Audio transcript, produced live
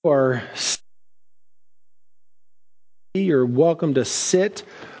Or you're welcome to sit,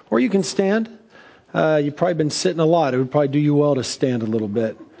 or you can stand. You've probably been sitting a lot. It would probably do you well to stand a little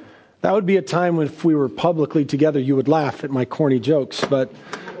bit. That would be a time when, if we were publicly together, you would laugh at my corny jokes. But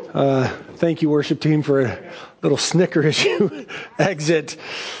thank you, worship team, for a little snicker as you exit.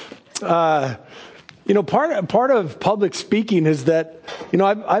 Part of public speaking is that,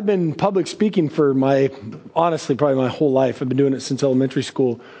 I've been public speaking for honestly, probably my whole life. I've been doing it since elementary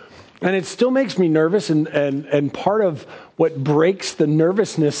school. And it still makes me nervous, and part of what breaks the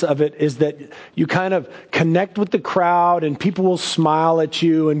nervousness of it is that you kind of connect with the crowd, and people will smile at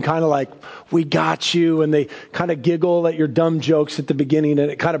you and kind of like, we got you, and they kind of giggle at your dumb jokes at the beginning,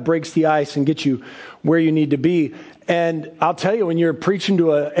 and it kind of breaks the ice and gets you where you need to be. And I'll tell you, when you're preaching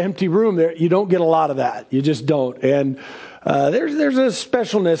to an empty room, you don't get a lot of that. You just don't. And there's a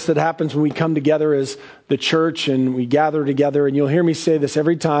specialness that happens when we come together as the church and we gather together. And you'll hear me say this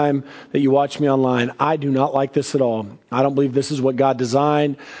every time that you watch me online. I do not like this at all. I don't believe this is what God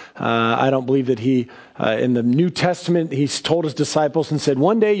designed. I don't believe that He, in the New Testament, He's told His disciples and said,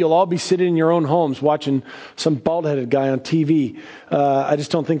 one day you'll all be sitting in your own homes watching some bald-headed guy on TV. I just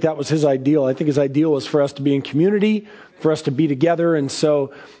don't think that was His ideal. I think His ideal was for us to be in community, for us to be together. And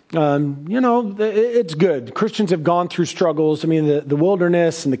so, it's good. Christians have gone through struggles. I mean, the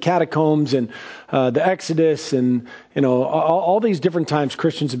wilderness and the catacombs and the Exodus and, all these different times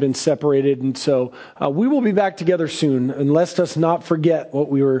Christians have been separated. And so we will be back together soon, and let us not forget what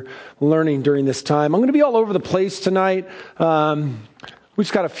we were learning during this time. I'm going to be all over the place tonight. We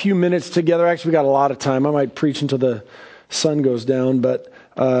just got a few minutes together. Actually, we got a lot of time. I might preach until the sun goes down, but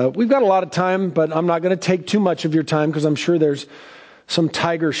we've got a lot of time, but I'm not going to take too much of your time because I'm sure there's some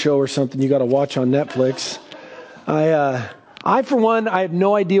tiger show or something you got to watch on Netflix. I, for one, I have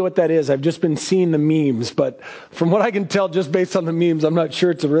no idea what that is. I've just been seeing the memes, but from what I can tell, just based on the memes, I'm not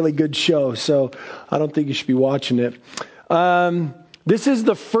sure it's a really good show, so I don't think you should be watching it. This is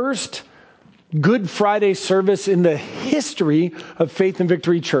the first Good Friday service in the history of Faith and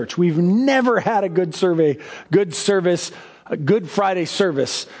Victory Church. We've never had a Good Friday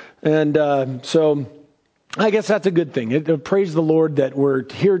service, and so I guess that's a good thing. Praise the Lord that we're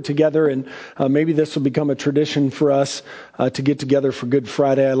here together, and maybe this will become a tradition for us to get together for Good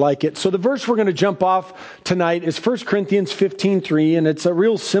Friday. I like it. So the verse we're going to jump off tonight is 1 Corinthians 15:3, and it's a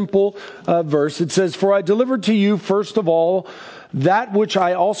real simple verse. It says, "For I delivered to you first of all that which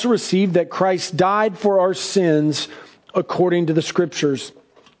I also received, that Christ died for our sins according to the Scriptures."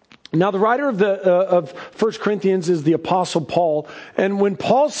 Now, the writer of 1 Corinthians is the Apostle Paul. And when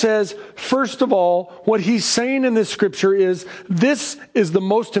Paul says, first of all, what he's saying in this scripture is, this is the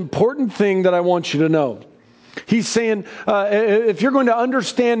most important thing that I want you to know. He's saying, if you're going to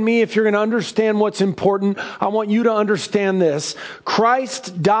understand me, if you're going to understand what's important, I want you to understand this.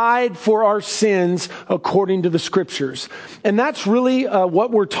 Christ died for our sins according to the Scriptures. And that's really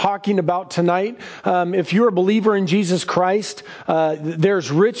what we're talking about tonight. If you're a believer in Jesus Christ, there's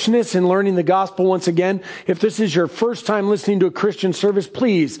richness in learning the gospel once again. If this is your first time listening to a Christian service,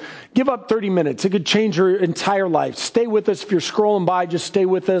 please give up 30 minutes. It could change your entire life. Stay with us. If you're scrolling by, just stay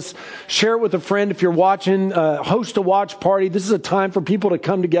with us. Share it with a friend. If you're watching, host a watch party. This is a time for people to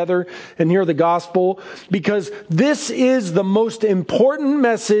come together and hear the gospel, because this is the most important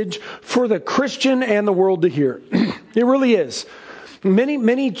message for the Christian and the world to hear. It really is.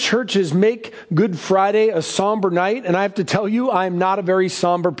 Many churches make Good Friday a somber night, and I have to tell you, I'm not a very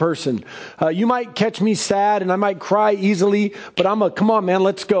somber person. You might catch me sad, and I might cry easily, but come on, man,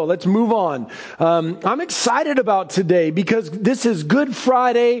 let's go. Let's move on. I'm excited about today because this is Good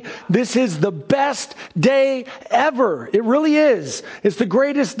Friday. This is the best day ever. It really is. It's the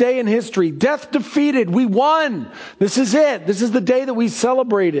greatest day in history. Death defeated. We won. This is it. This is the day that we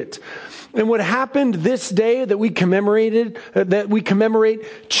celebrate it. And what happened this day that we commemorate,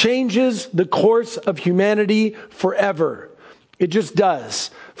 changes the course of humanity forever. It just does.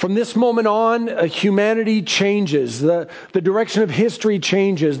 From this moment on, humanity changes. The direction of history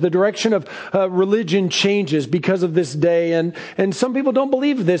changes. The direction of religion changes because of this day. And some people don't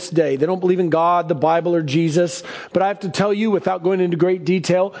believe this day. They don't believe in God, the Bible, or Jesus. But I have to tell you, without going into great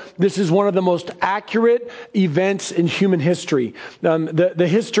detail, this is one of the most accurate events in human history. The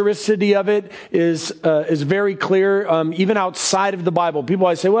historicity of it is very clear, even outside of the Bible. People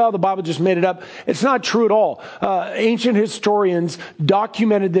always say, well, the Bible just made it up. It's not true at all. Ancient historians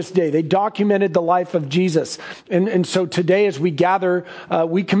documented documented this day. They documented the life of Jesus. And so today as we gather,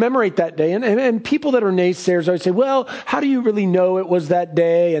 we commemorate that day. And people that are naysayers always say, well, how do you really know it was that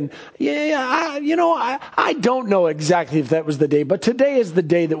day? And I don't know exactly if that was the day, but today is the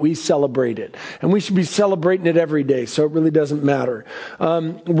day that we celebrate it. And we should be celebrating it every day, so it really doesn't matter.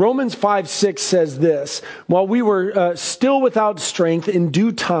 Romans 5:6 says this, while we were still without strength, in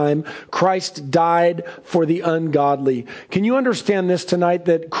due time, Christ died for the ungodly. Can you understand this tonight,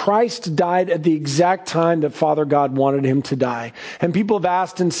 that Christ died at the exact time that Father God wanted him to die? And people have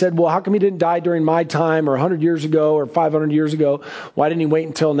asked and said, well, how come he didn't die during my time or 100 years ago or 500 years ago? Why didn't he wait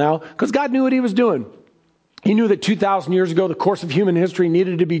until now? Because God knew what he was doing. He knew that 2,000 years ago, the course of human history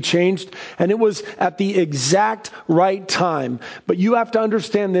needed to be changed, and it was at the exact right time. But you have to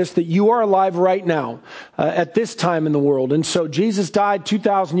understand this, that you are alive right now, at this time in the world. And so Jesus died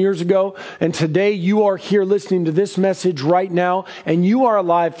 2,000 years ago, and today you are here listening to this message right now, and you are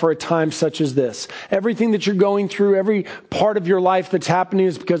alive for a time such as this. Everything that you're going through, every part of your life that's happening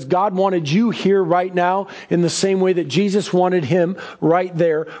is because God wanted you here right now in the same way that Jesus wanted him right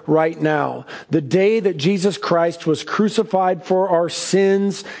there, right now. The day that Jesus Christ was crucified for our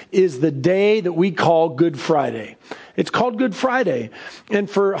sins is the day that we call Good Friday. It's called Good Friday. And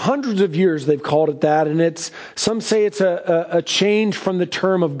for hundreds of years they've called it that. And some say it's a change from the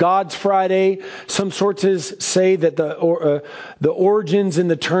term of God's Friday. Some sources say that the origins in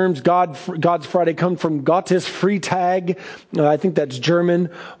the terms God's Friday come from Gottes Freitag. I think that's German.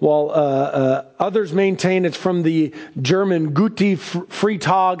 While others maintain it's from the German Gute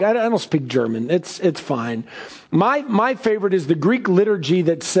Freitag. I don't speak German. It's fine. My favorite is the Greek liturgy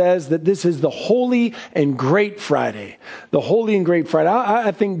that says that this is the Holy and Great Friday. The Holy and Great Friday.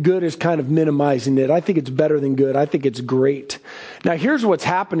 I think good is kind of minimizing it. I think it's better than good. I think it's great. Now here's what's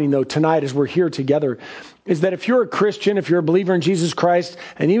happening though tonight as we're here together, is that if you're a Christian, if you're a believer in Jesus Christ,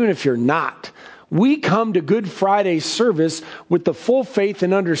 and even if you're not, we come to Good Friday service with the full faith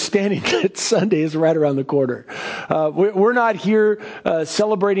and understanding that Sunday is right around the corner. We're not here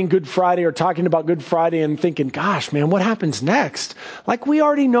celebrating Good Friday or talking about Good Friday and thinking, gosh, man, what happens next? Like, we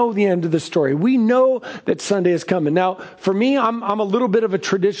already know the end of the story. We know that Sunday is coming. Now, for me, I'm a little bit of a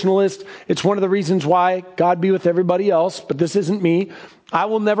traditionalist. It's one of the reasons why, God be with everybody else, but this isn't me. I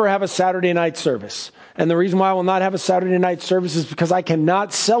will never have a Saturday night service. And the reason why I will not have a Saturday night service is because I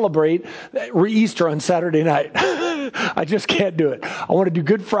cannot celebrate Easter on Saturday night. I just can't do it. I want to do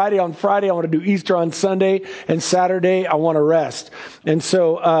Good Friday on Friday. I want to do Easter on Sunday. And Saturday, I want to rest. And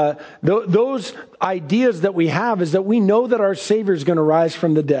so those ideas that we have is that we know that our Savior is going to rise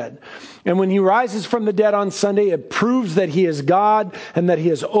from the dead. And when he rises from the dead on Sunday, it proves that he is God and that he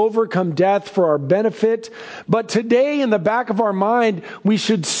has overcome death for our benefit. But today, in the back of our mind, we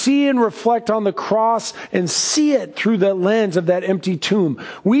should see and reflect on the cross and see it through the lens of that empty tomb.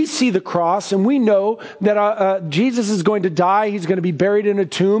 We see the cross and we know that Jesus is going to die. He's going to be buried in a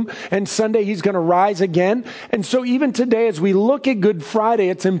tomb, and Sunday he's going to rise again. And so even today, as we look at Good Friday,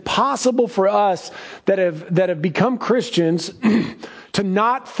 it's impossible for us that have become Christians to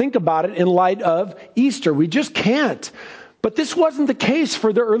not think about it in light of Easter. We just can't. But this wasn't the case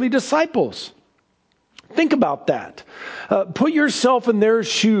for the early disciples. Think about that. Put yourself in their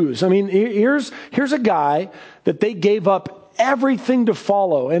shoes. I mean, here's a guy that they gave up everything to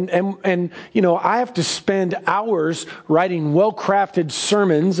follow. And you know, I have to spend hours writing well-crafted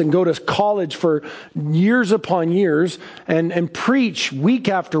sermons and go to college for years upon years and preach week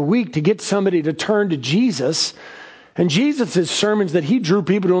after week to get somebody to turn to Jesus. And Jesus' sermons that he drew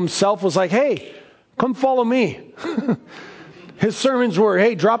people to himself was like, hey, come follow me. His sermons were,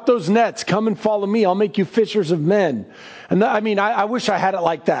 hey, drop those nets, come and follow me. I'll make you fishers of men. And I wish I had it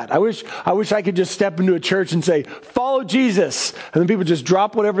like that. I wish I could just step into a church and say, follow Jesus. And then people just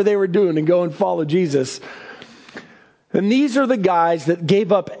drop whatever they were doing and go and follow Jesus. And these are the guys that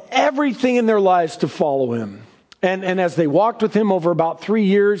gave up everything in their lives to follow him. And as they walked with him over about 3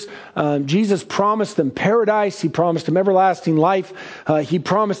 years, Jesus promised them paradise. He promised them everlasting life. He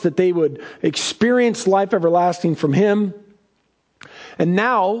promised that they would experience life everlasting from him. And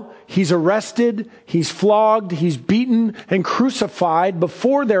now he's arrested, he's flogged, he's beaten and crucified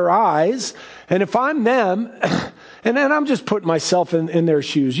before their eyes. And if I'm them, and I'm just putting myself in their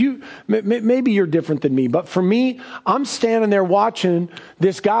shoes. Maybe you're different than me, but for me, I'm standing there watching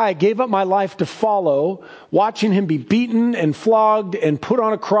this guy I gave up my life to follow, watching him be beaten and flogged and put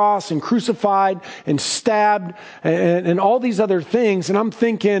on a cross and crucified and stabbed and all these other things. And I'm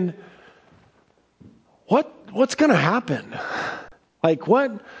thinking, what's going to happen? Like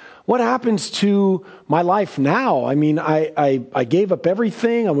what happens to my life now? I mean, I gave up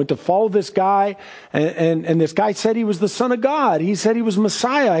everything. I went to follow this guy, and this guy said he was the Son of God. He said he was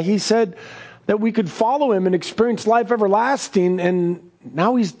Messiah. He said that we could follow him and experience life everlasting, and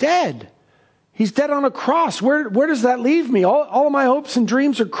now he's dead. He's dead on a cross. Where does that leave me? All of my hopes and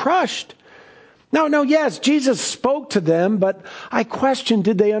dreams are crushed. No, yes, Jesus spoke to them, but I question,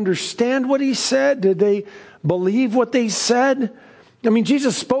 did they understand what he said? Did they believe what they said? I mean,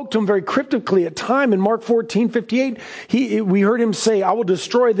 Jesus spoke to him very cryptically at time. In Mark 14:58, we heard him say, I will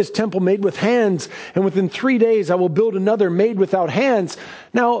destroy this temple made with hands, and within 3 days I will build another made without hands.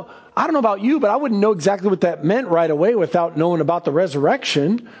 Now, I don't know about you, but I wouldn't know exactly what that meant right away without knowing about the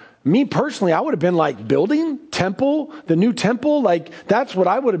resurrection. Me personally, I would have been like, building? Temple? The new temple? Like, that's what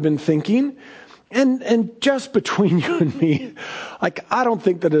I would have been thinking. And just between you and me, like, I don't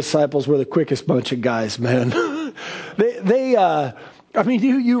think the disciples were the quickest bunch of guys, man. I mean,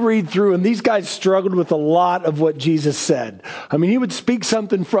 you read through, and these guys struggled with a lot of what Jesus said. I mean, he would speak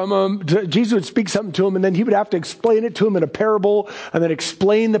something from them, Jesus would speak something to him, and then he would have to explain it to him in a parable, and then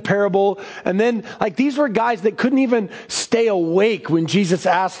explain the parable. And then, like, these were guys that couldn't even stay awake when Jesus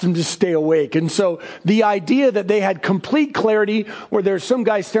asked them to stay awake. And so the idea that they had complete clarity, where there's some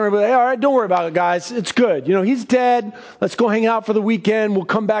guy staring, hey, all right, don't worry about it, guys. It's good. You know, he's dead. Let's go hang out for the weekend. We'll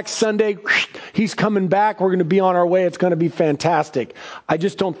come back Sunday. He's coming back. We're going to be on our way. It's going to be fantastic. I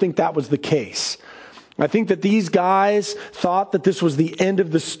just don't think that was the case. I think that these guys thought that this was the end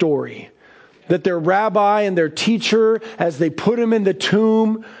of the story. That their rabbi and their teacher, as they put him in the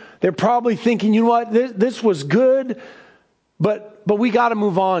tomb, they're probably thinking, you know what, this was good, but we got to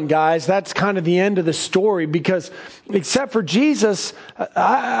move on, guys. That's kind of the end of the story, because except for Jesus,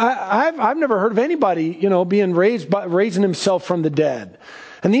 I've never heard of anybody, being raising himself from the dead.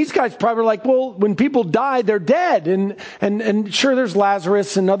 And these guys probably were like, well, when people die, they're dead. And sure, there's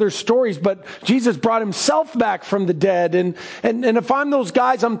Lazarus and other stories, but Jesus brought himself back from the dead. And if I'm those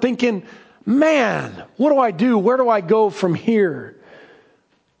guys, I'm thinking, man, what do I do? Where do I go from here?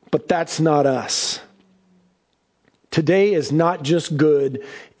 But that's not us. Today is not just good,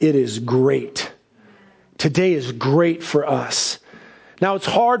 it is great. Today is great for us. Now, it's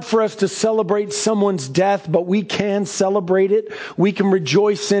hard for us to celebrate someone's death, but we can celebrate it. We can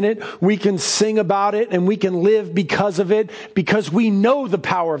rejoice in it. We can sing about it, and we can live because of it, because we know the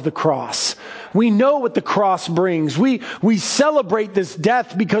power of the cross. We know what the cross brings. We celebrate this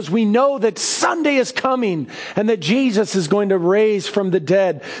death because we know that Sunday is coming and that Jesus is going to raise from the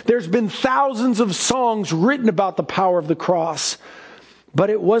dead. There's been thousands of songs written about the power of the cross, but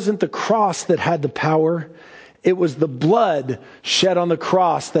it wasn't the cross that had the power. It was the blood shed on the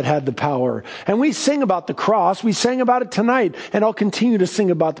cross that had the power. And we sing about the cross. We sang about it tonight, and I'll continue to sing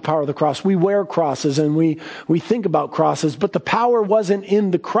about the power of the cross. We wear crosses and we think about crosses, but the power wasn't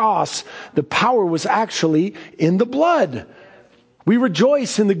in the cross. The power was actually in the blood. We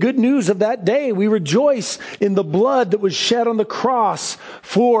rejoice in the good news of that day. We rejoice in the blood that was shed on the cross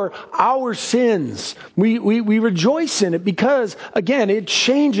for our sins. We rejoice in it because, again, it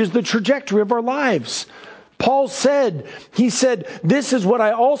changes the trajectory of our lives. Paul said, this is what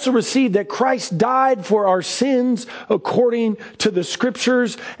I also received, that Christ died for our sins according to the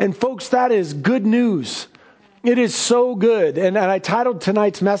scriptures. And folks, that is good news. It is so good. And I titled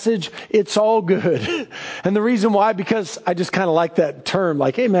tonight's message, It's All Good. And the reason why, because I just kind of like that term,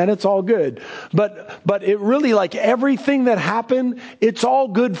 like, hey man, it's all good. But it really, like, everything that happened, it's all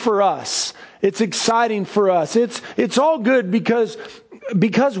good for us. It's exciting for us. It's all good because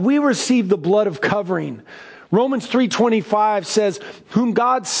we receive the blood of covering. Romans 3:25 says, whom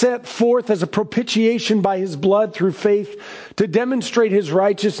God set forth as a propitiation by his blood through faith to demonstrate his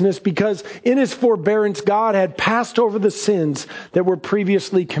righteousness, because in his forbearance God had passed over the sins that were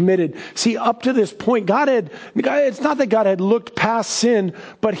previously committed. See, up to this point, it's not that God had looked past sin,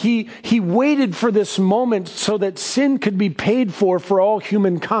 but he waited for this moment so that sin could be paid for all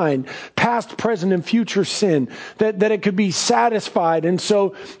humankind, past, present, and future sin, that it could be satisfied. And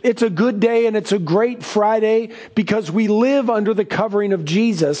so it's a good day and it's a great Friday because we live under the covering of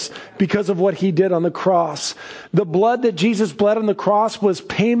Jesus because of what he did on the cross. The blood that Jesus bled on the cross was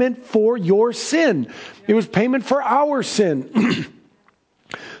payment for your sin. It was payment for our sin.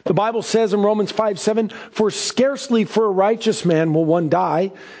 The Bible says in Romans 5:7, for scarcely for a righteous man will one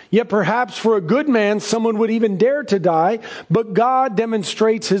die, yet perhaps for a good man someone would even dare to die. But God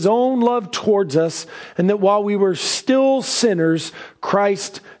demonstrates his own love towards us, and that while we were still sinners,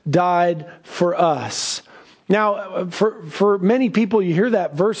 Christ died for us. Now, for many people, you hear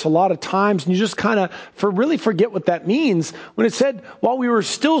that verse a lot of times, and you just kind of really forget what that means. When it said, while we were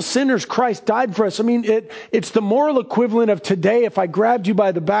still sinners, Christ died for us. I mean, it's the moral equivalent of today if I grabbed you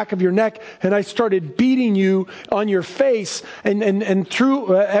by the back of your neck and I started beating you on your face, and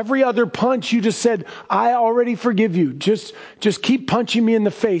through every other punch, you just said, I already forgive you. Just keep punching me in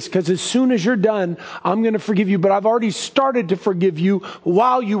the face, because as soon as you're done, I'm going to forgive you. But I've already started to forgive you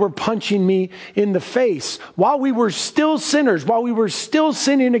while you were punching me in the face. While we were still sinners, while we were still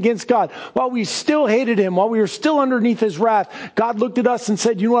sinning against God, while we still hated him, while we were still underneath his wrath, God looked at us and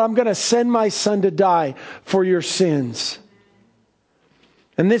said, you know what, I'm going to send my son to die for your sins.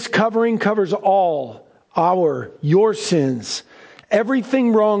 And this covering covers all your sins.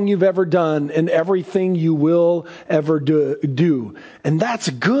 Everything wrong you've ever done and everything you will ever do. And that's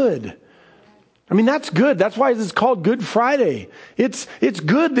good. I mean, that's good. That's why it's called Good Friday. It's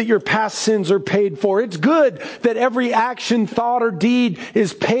good that your past sins are paid for. It's good that every action, thought, or deed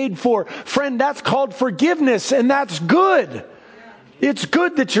is paid for. Friend, that's called forgiveness, and that's good. It's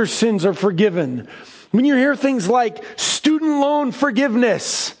good that your sins are forgiven. When you hear things like student loan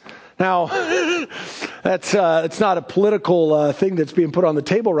forgiveness, now, that's it's not a political thing that's being put on the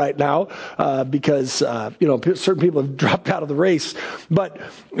table right now because certain people have dropped out of the race. But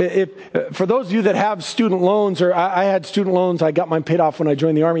for those of you that have student loans, or I had student loans, I got mine paid off when I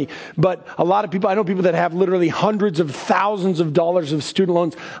joined the Army. But a lot of people, I know people that have literally hundreds of thousands of dollars of student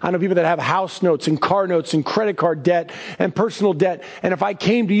loans. I know people that have house notes and car notes and credit card debt and personal debt. And if I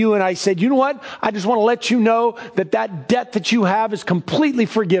came to you and I said, you know what, I just want to let you know that debt that you have is completely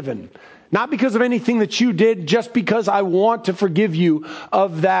forgiven. Not because of anything that you did, just because I want to forgive you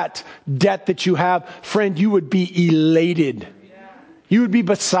of that debt that you have. Friend, you would be elated. You would be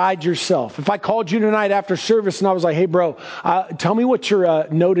beside yourself. If I called you tonight after service and I was like, hey bro, tell me what your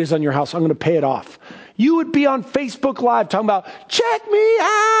note is on your house. I'm going to pay it off. You would be on Facebook Live talking about, check me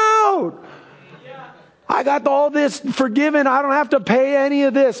out. I got all this forgiven. I don't have to pay any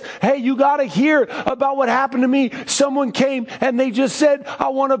of this. Hey, you got to hear about what happened to me. Someone came and they just said, I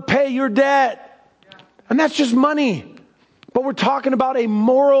want to pay your debt. And that's just money. But we're talking about a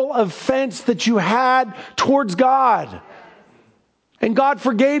moral offense that you had towards God. And God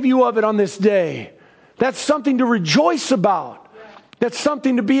forgave you of it on this day. That's something to rejoice about. That's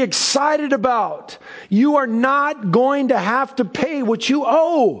something to be excited about. You are not going to have to pay what you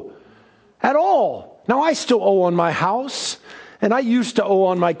owe at all. Now, I still owe on my house, and I used to owe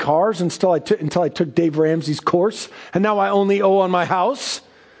on my cars until I took Dave Ramsey's course, and now I only owe on my house.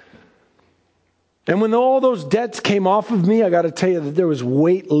 And when all those debts came off of me, I got to tell you that there was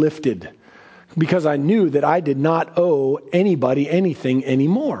weight lifted, because I knew that I did not owe anybody anything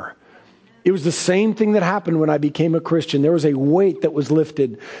anymore. It was the same thing that happened when I became a Christian. There was a weight that was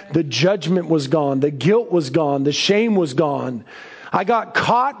lifted. The judgment was gone. The guilt was gone. The shame was gone. I got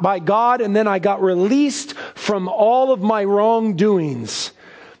caught by God, and then I got released from all of my wrongdoings.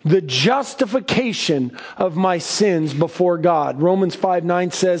 The justification of my sins before God. Romans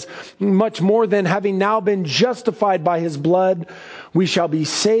 5:9 says, much more than having now been justified by his blood, we shall be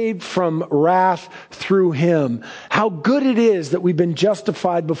saved from wrath through him. How good it is that we've been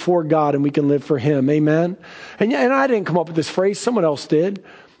justified before God and we can live for him. Amen. And I didn't come up with this phrase. Someone else did.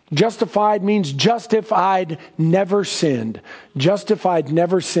 Justified means justified, never sinned. Justified,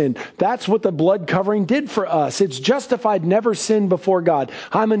 never sinned. That's what the blood covering did for us. It's justified, never sinned before God.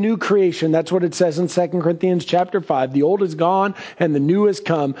 I'm a new creation. That's what it says in 2 Corinthians chapter 5. The old is gone and the new has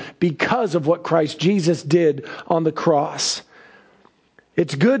come because of what Christ Jesus did on the cross.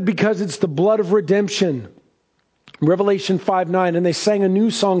 It's good because it's the blood of redemption. Revelation 5:9, and they sang a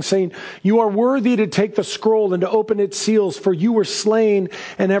new song saying, you are worthy to take the scroll and to open its seals, for you were slain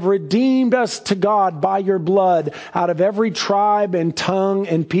and have redeemed us to God by your blood out of every tribe and tongue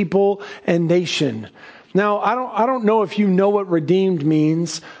and people and nation. Now, I don't know if you know what redeemed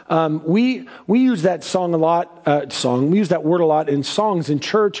means. We use that song a lot. We use that word a lot in songs in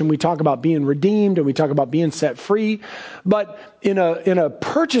church, and we talk about being redeemed and we talk about being set free. But in a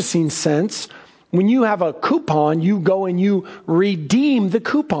purchasing sense, when you have a coupon, you go and you redeem the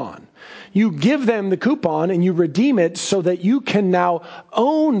coupon. You give them the coupon and you redeem it so that you can now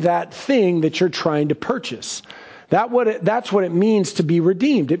own that thing that you're trying to purchase. That's what it means to be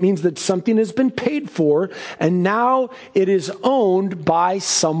redeemed. It means that something has been paid for and now it is owned by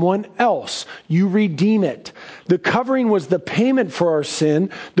someone else. You redeem it. The covering was the payment for our sin.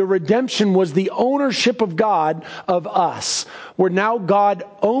 The redemption was the ownership of God of us. Where now God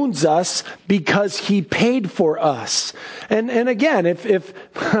owns us because he paid for us. And again, if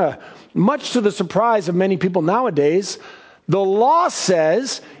much to the surprise of many people nowadays, the law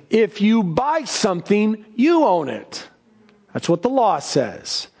says if you buy something, you own it. That's what the law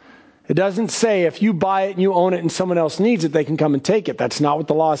says. It doesn't say if you buy it and you own it and someone else needs it, they can come and take it. That's not what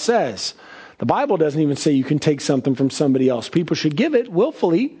the law says. The Bible doesn't even say you can take something from somebody else. People should give it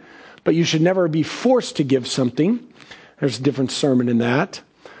willfully, but you should never be forced to give something. There's a different sermon in that.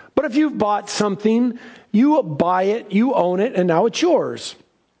 But if you've bought something, you buy it, you own it, and now it's yours.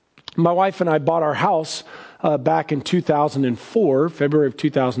 My wife and I bought our house back in 2004, February of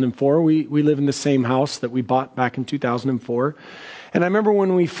 2004. We live in the same house that we bought back in 2004. And I remember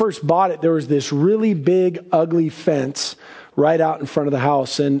when we first bought it, there was this really big, ugly fence right out in front of the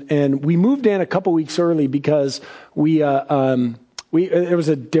house. And we moved in a couple weeks early because it was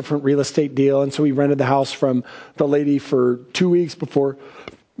a different real estate deal. And so we rented the house from the lady for 2 weeks before,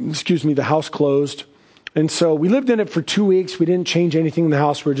 the house closed. And so we lived in it for 2 weeks. We didn't change anything in the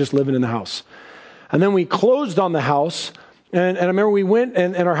house. We were just living in the house. And then we closed on the house. And I remember we went,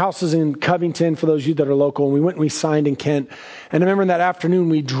 and our house is in Covington, for those of you that are local, and we went and we signed in Kent. And I remember that afternoon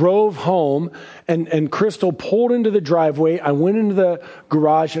we drove home, and Crystal pulled into the driveway. I went into the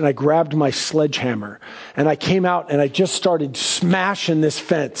garage, and I grabbed my sledgehammer. And I came out, and I just started smashing this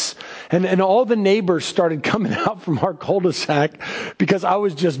fence. And all the neighbors started coming out from our cul-de-sac because I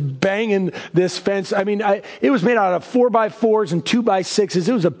was just banging this fence. I mean, it was made out of 4x4s and 2x6s.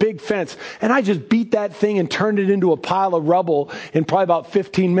 It was a big fence. And I just beat that thing and turned it into a pile of rubble in probably about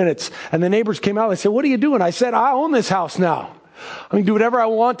 15 minutes. And the neighbors came out and they said, "What are you doing?" I said, "I own this house now. I can do whatever I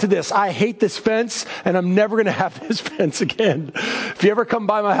want to this. I hate this fence, and I'm never going to have this fence again." If you ever come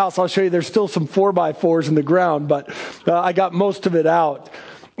by my house, I'll show you there's still some 4x4s in the ground, but I got most of it out.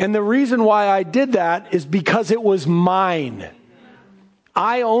 And the reason why I did that is because it was mine.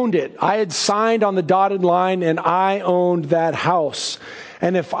 I owned it. I had signed on the dotted line, and I owned that house.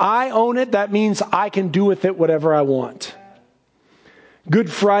 And if I own it, that means I can do with it whatever I want.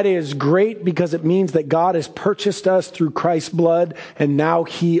 Good Friday is great because it means that God has purchased us through Christ's blood, and now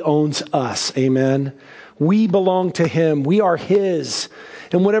He owns us. Amen. We belong to Him. We are His.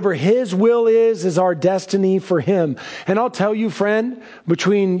 And whatever His will is our destiny for Him. And I'll tell you, friend,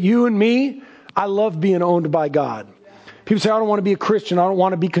 between you and me, I love being owned by God. People say, "I don't want to be a Christian. I don't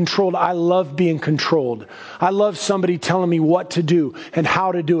want to be controlled." I love being controlled. I love somebody telling me what to do and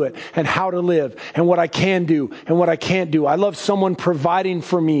how to do it and how to live and what I can do and what I can't do. I love someone providing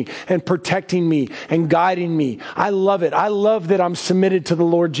for me and protecting me and guiding me. I love it. I love that I'm submitted to the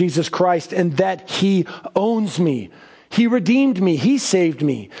Lord Jesus Christ and that He owns me. He redeemed me. He saved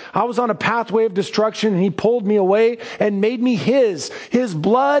me. I was on a pathway of destruction, and He pulled me away and made me His. His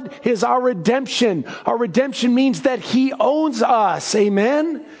blood is our redemption. Our redemption means that He owns us.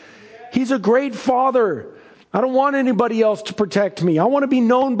 Amen? He's a great Father. I don't want anybody else to protect me. I want to be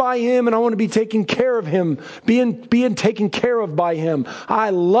known by Him, and I want to be taken care of Him, being taken care of by Him. I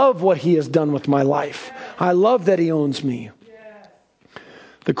love what He has done with my life. I love that He owns me.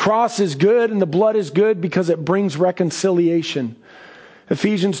 The cross is good and the blood is good because it brings reconciliation.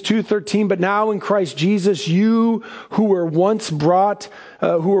 Ephesians 2:13, "But now in Christ Jesus, you who were once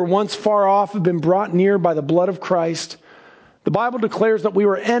far off have been brought near by the blood of Christ." The Bible declares that we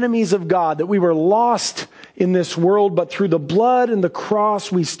were enemies of God, that we were lost in this world, but through the blood and the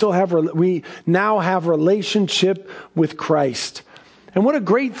cross, we now have relationship with Christ. And what a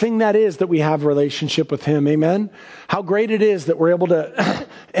great thing that is that we have a relationship with Him. Amen. How great it is that we're able to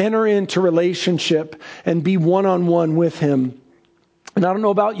enter into relationship and be one-on-one with Him. And I don't know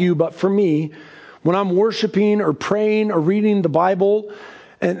about you, but for me, when I'm worshiping or praying or reading the Bible,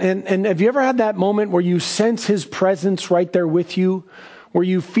 and have you ever had that moment where you sense His presence right there with you? Where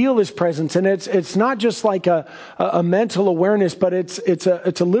you feel His presence, and it's not just like a mental awareness, but it's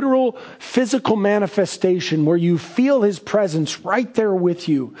a literal physical manifestation where you feel His presence right there with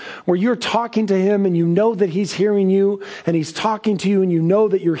you, where you're talking to Him and you know that He's hearing you, and He's talking to you and you know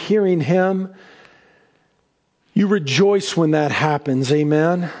that you're hearing Him. You rejoice when that happens,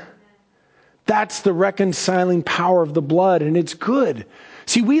 amen? That's the reconciling power of the blood, and it's good.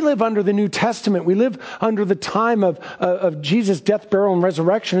 See, we live under the New Testament. We live under the time of Jesus' death, burial, and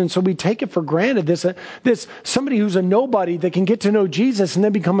resurrection. And so we take it for granted. This somebody who's a nobody that can get to know Jesus and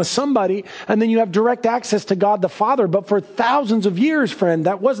then become a somebody. And then you have direct access to God the Father. But for thousands of years, friend,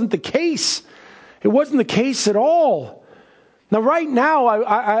 that wasn't the case. It wasn't the case at all. Now, right now,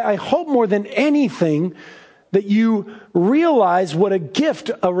 I hope more than anything that you realize what a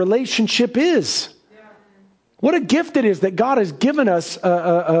gift a relationship is. What a gift it is that God has given us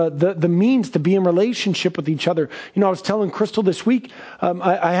the means to be in relationship with each other. I was telling Crystal this week,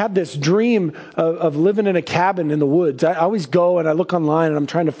 I had this dream of living in a cabin in the woods. I always go and I look online and I'm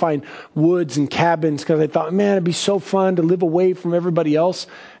trying to find woods and cabins because I thought, man, it'd be so fun to live away from everybody else.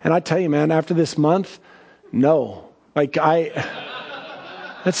 And I tell you, man, after this month, no. I'm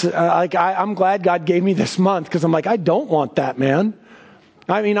glad God gave me this month because I'm like, I don't want that, man.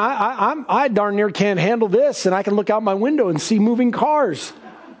 I mean, I darn near can't handle this, and I can look out my window and see moving cars.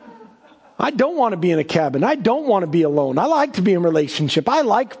 I don't want to be in a cabin. I don't want to be alone. I like to be in relationship. I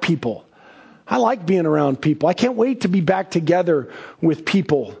like people. I like being around people. I can't wait to be back together with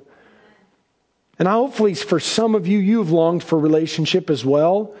people. And hopefully for some of you, you've longed for relationship as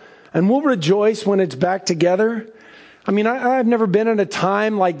well. And we'll rejoice when it's back together. I mean, I've never been in a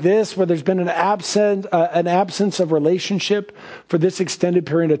time like this where there's been an absence of relationship for this extended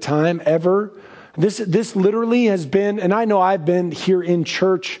period of time ever. This literally has been, and I know I've been here in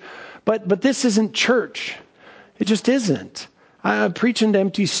church, but this isn't church. It just isn't. I'm preaching to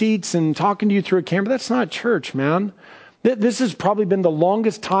empty seats and talking to you through a camera. That's not church, man. This has probably been the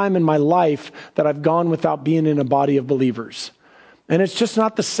longest time in my life that I've gone without being in a body of believers. And it's just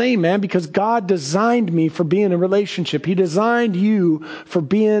not the same, man, because God designed me for being in a relationship. He designed you for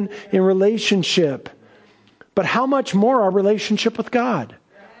being in relationship. But how much more our relationship with God?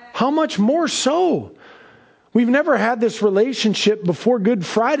 How much more so? We've never had this relationship before Good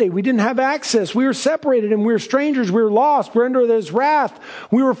Friday. We didn't have access. We were separated and we were strangers. We were lost. We're under His wrath.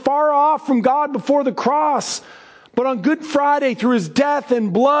 We were far off from God before the cross. But on Good Friday, through His death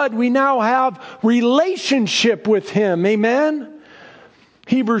and blood, we now have relationship with Him. Amen?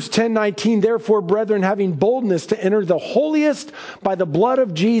 Hebrews 10:19, therefore, brethren, having boldness to enter the holiest by the blood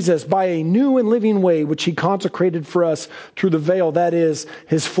of Jesus, by a new and living way, which He consecrated for us through the veil, that is,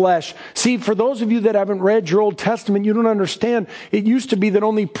 His flesh. See, for those of you that haven't read your Old Testament, you don't understand. It used to be that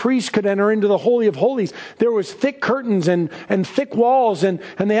only priests could enter into the Holy of Holies. There was thick curtains and thick walls, and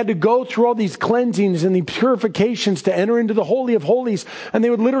they had to go through all these cleansings and the purifications to enter into the Holy of Holies. And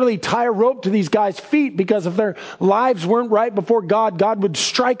they would literally tie a rope to these guys' feet because if their lives weren't right before God, God would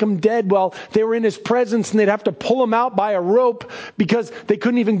strike them dead while they were in His presence, and they'd have to pull them out by a rope because they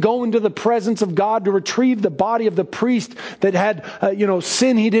couldn't even go into the presence of God to retrieve the body of the priest that had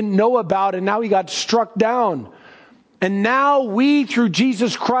sin he didn't know about, and now he got struck down. And now we, through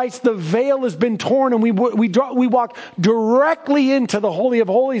Jesus Christ, the veil has been torn, and we walk directly into the Holy of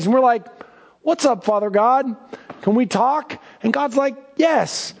Holies, and we're like, what's up, Father God? Can we talk? And God's like,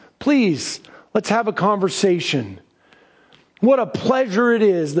 yes, please, let's have a conversation. What a pleasure it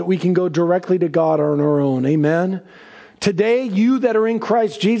is that we can go directly to God on our own. Amen. Today, you that are in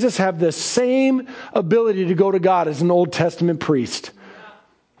Christ Jesus have the same ability to go to God as an Old Testament priest.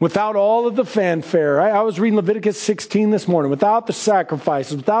 Without all of the fanfare. I was reading Leviticus 16 this morning. Without the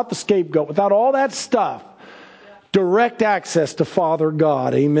sacrifices, without the scapegoat, without all that stuff. Direct access to Father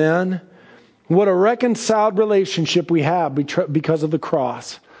God. Amen. What a reconciled relationship we have because of the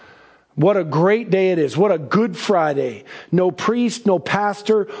cross. What a great day it is. What a Good Friday. No priest, no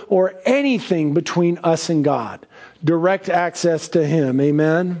pastor, or anything between us and God. Direct access to Him.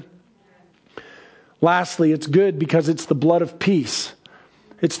 Amen. Lastly, it's good because it's the blood of peace.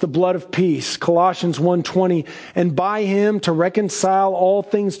 It's the blood of peace. Colossians 1:20, and by Him to reconcile all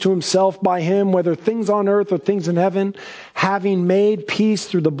things to Himself, by Him, whether things on earth or things in heaven, having made peace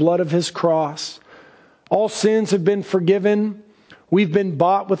through the blood of His cross. All sins have been forgiven. We've been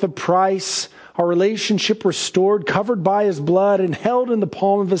bought with a price, our relationship restored, covered by His blood, and held in the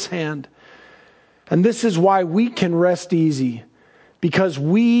palm of His hand. And this is why we can rest easy, because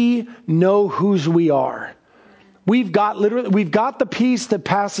we know whose we are. We've got the peace that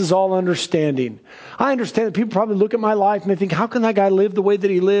passes all understanding. I understand that people probably look at my life and they think, how can that guy live the way that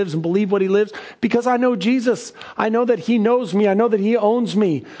he lives and believe what he lives? Because I know Jesus. I know that He knows me. I know that He owns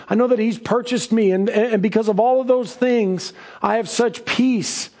me. I know that He's purchased me. And because of all of those things, I have such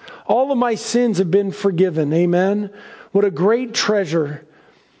peace. All of my sins have been forgiven. Amen. What a great treasure.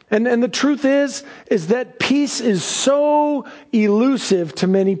 And the truth is that peace is so elusive to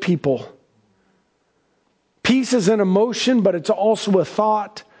many people. Peace is an emotion, but it's also a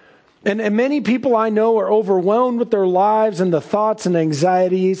thought. And many people I know are overwhelmed with their lives and the thoughts and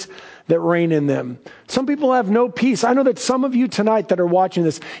anxieties that reign in them. Some people have no peace. I know that some of you tonight that are watching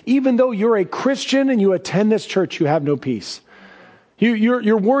this, even though you're a Christian and you attend this church, you have no peace.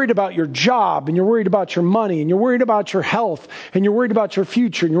 You're worried about your job, and you're worried about your money, and you're worried about your health, and you're worried about your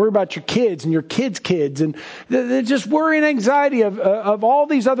future, and you're worried about your kids and your kids' kids, and they're just worry and anxiety of all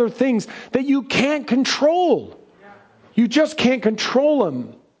these other things that you can't control. You just can't control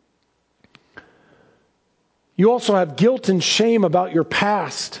them. You also have guilt and shame about your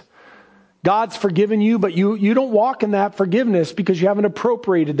past. God's forgiven you, but you don't walk in that forgiveness because you haven't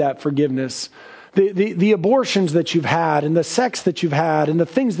appropriated that forgiveness. The abortions that you've had and the sex that you've had and the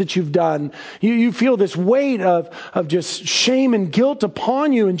things that you've done, you feel this weight of just shame and guilt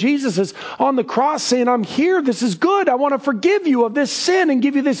upon you. And Jesus is on the cross saying, I'm here. This is good. I want to forgive you of this sin and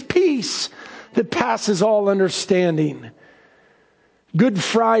give you this peace that passes all understanding. Good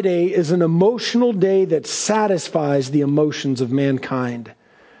Friday is an emotional day that satisfies the emotions of mankind.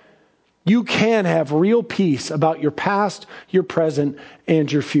 You can have real peace about your past, your present,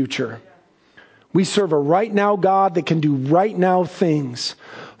 and your future. We serve a right now God that can do right now things.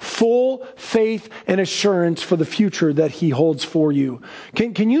 Full faith and assurance for the future that He holds for you.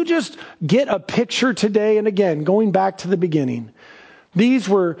 Can you just get a picture today? And again, going back to the beginning. These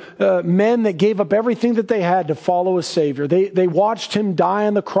were men that gave up everything that they had to follow a Savior. They watched Him die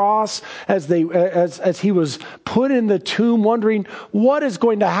on the cross as He was put in the tomb, wondering what is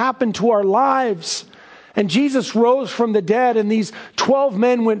going to happen to our lives. And Jesus rose from the dead, and these 12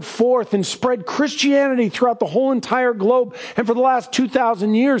 men went forth and spread Christianity throughout the whole entire globe. And for the last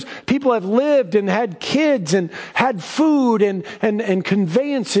 2,000 years, people have lived and had kids and had food and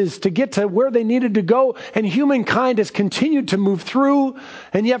conveyances to get to where they needed to go. And humankind has continued to move through.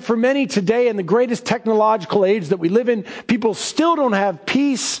 And yet for many today, in the greatest technological age that we live in, people still don't have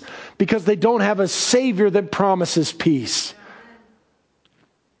peace because they don't have a Savior that promises peace.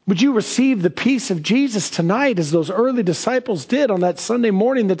 Would you receive the peace of Jesus tonight as those early disciples did on that Sunday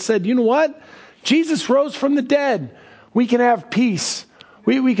morning that said, you know what? Jesus rose from the dead. We can have peace.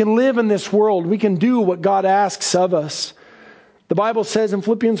 We can live in this world. We can do what God asks of us. The Bible says in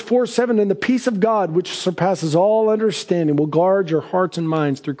Philippians 4:7, and the peace of God, which surpasses all understanding, will guard your hearts and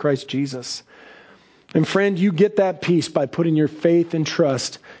minds through Christ Jesus. And friend, you get that peace by putting your faith and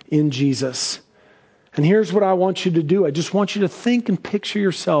trust in Jesus. And here's what I want you to do. I just want you to think and picture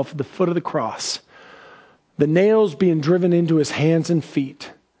yourself at the foot of the cross. The nails being driven into His hands and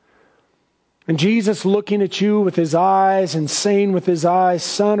feet. And Jesus looking at you with His eyes and saying with His eyes,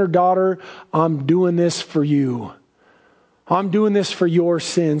 son or daughter, I'm doing this for you. I'm doing this for your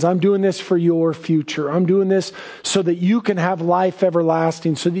sins. I'm doing this for your future. I'm doing this so that you can have life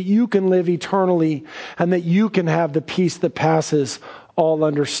everlasting, so that you can live eternally, and that you can have the peace that passes all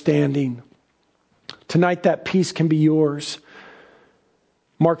understanding. Tonight that peace can be yours.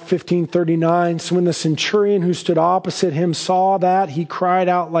 Mark 15:39, so when the centurion who stood opposite him saw that, he cried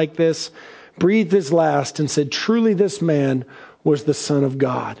out like this, breathed his last, and said, truly this man was the Son of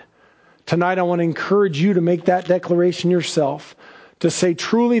God. Tonight I want to encourage you to make that declaration yourself, to say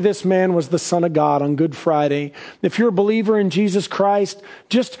truly this man was the Son of God on Good Friday. If you're a believer in Jesus Christ,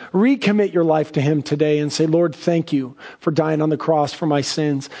 just recommit your life to Him today and say, Lord, thank you for dying on the cross for my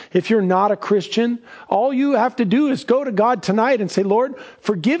sins. If you're not a Christian, all you have to do is go to God tonight and say, Lord,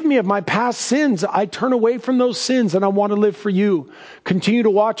 forgive me of my past sins. I turn away from those sins and I want to live for you. Continue to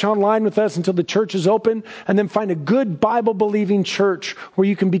watch online with us until the church is open, and then find a good Bible-believing church where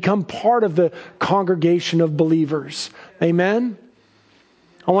you can become part of the congregation of believers. Amen?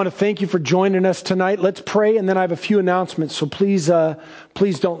 I want to thank you for joining us tonight. Let's pray, and then I have a few announcements, so please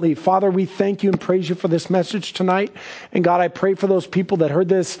don't leave. Father, we thank you and praise you for this message tonight. And God, I pray for those people that heard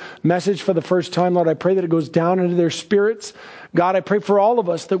this message for the first time. Lord, I pray that it goes down into their spirits. God, I pray for all of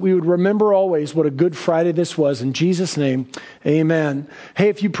us that we would remember always what a good Friday this was. In Jesus' name, amen. Hey,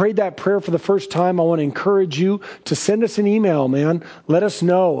 if you prayed that prayer for the first time, I want to encourage you to send us an email, man. Let us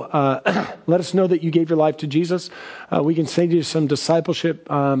know. Let us know that you gave your life to Jesus. We can send you some discipleship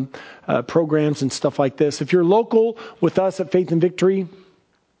programs and stuff like this. If you're local with us at Faith and Victory,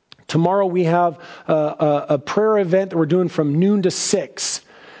 tomorrow we have a prayer event that we're doing from noon to 6.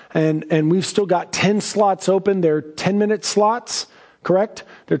 And we've still got 10 slots open. They're 10-minute slots, correct?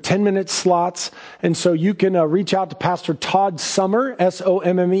 They're 10-minute slots. And so you can reach out to Pastor Todd Sommer,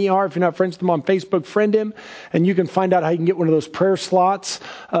 Sommer. If you're not friends with him on Facebook, friend him. And you can find out how you can get one of those prayer slots.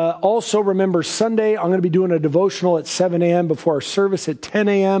 Also, remember, Sunday, I'm going to be doing a devotional at 7 a.m. before our service at 10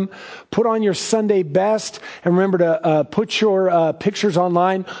 a.m. Put on your Sunday best. And remember to put your pictures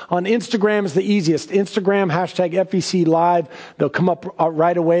online. On Instagram is the easiest. Instagram, hashtag FEC Live. They'll come up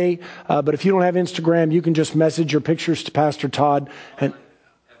right away. But if you don't have Instagram, you can just message your pictures to Pastor Todd. And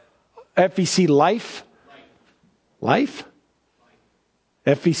FEC Life? Life?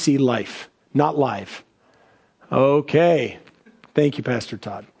 FEC Life, not live. Okay. Thank you, Pastor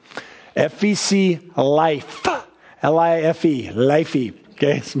Todd. FEC Life. Life. Lifey.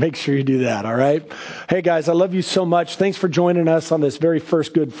 Okay, so make sure you do that, all right? Hey, guys, I love you so much. Thanks for joining us on this very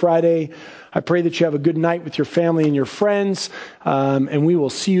first Good Friday. I pray that you have a good night with your family and your friends, and we will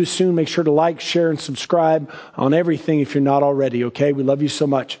see you soon. Make sure to like, share, and subscribe on everything if you're not already, okay? We love you so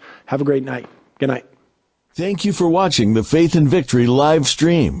much. Have a great night. Good night. Thank you for watching the Faith and Victory live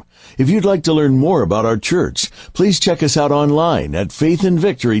stream. If you'd like to learn more about our church, please check us out online at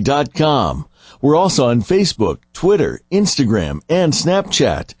faithandvictory.com. We're also on Facebook, Twitter, Instagram, and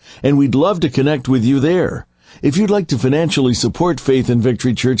Snapchat, and we'd love to connect with you there. If you'd like to financially support Faith and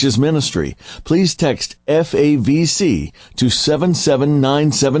Victory Church's ministry, please text FAVC to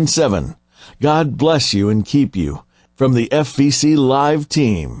 77977. God bless you and keep you. From the FVC Live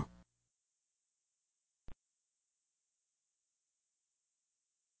team.